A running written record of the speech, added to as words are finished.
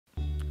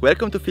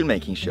Welcome to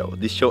Filmmaking Show.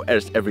 This show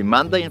airs every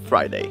Monday and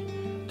Friday.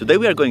 Today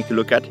we are going to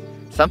look at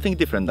something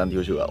different than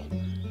usual.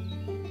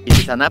 It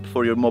is an app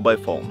for your mobile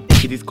phone.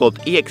 It is called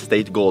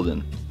Exstate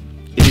Golden.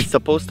 It is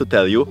supposed to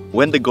tell you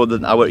when the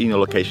golden hour in your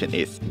location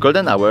is.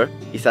 Golden hour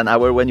is an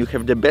hour when you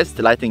have the best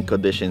lighting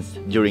conditions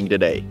during the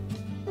day.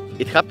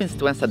 It happens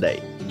twice a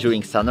day,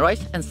 during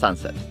sunrise and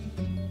sunset.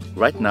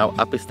 Right now,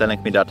 app is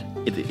telling me that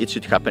it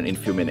should happen in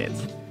few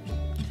minutes.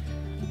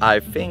 I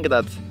think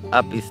that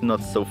app is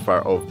not so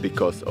far off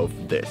because of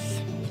this.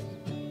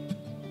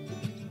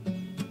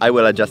 I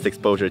will adjust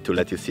exposure to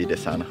let you see the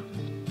sun.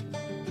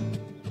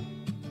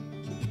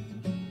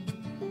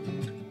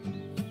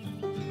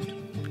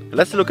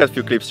 Let's look at a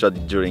few clips shot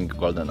during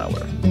golden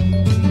hour.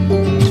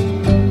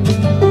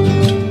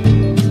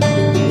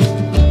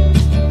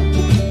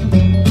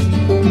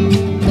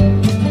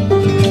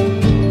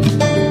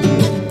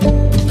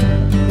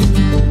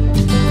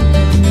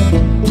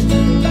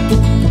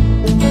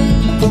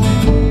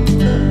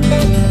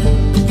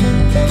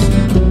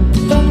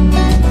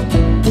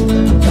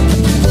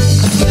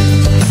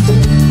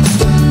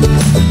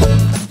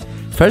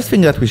 First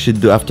thing that we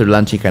should do after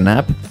launching an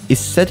app is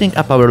setting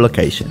up our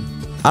location.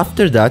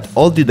 After that,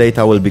 all the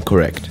data will be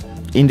correct.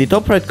 In the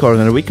top right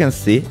corner we can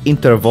see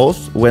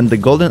intervals when the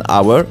golden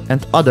hour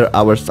and other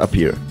hours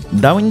appear.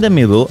 Down in the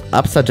middle,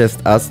 app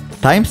suggests us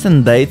times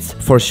and dates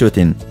for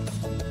shooting.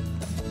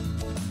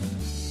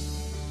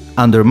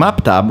 Under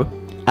Map tab,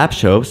 app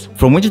shows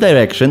from which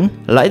direction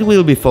light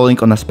will be falling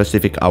on a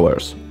specific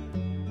hours.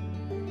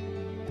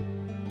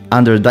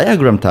 Under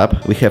Diagram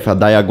tab, we have a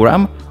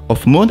diagram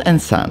of moon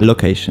and sun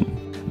location.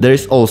 There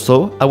is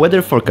also a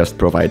weather forecast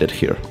provided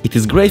here. It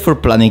is great for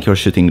planning your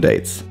shooting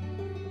dates.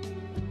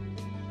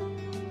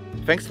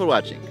 Thanks for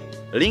watching.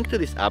 A link to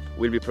this app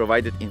will be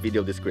provided in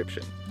video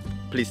description.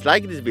 Please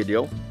like this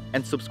video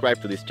and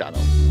subscribe to this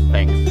channel.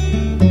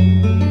 Thanks.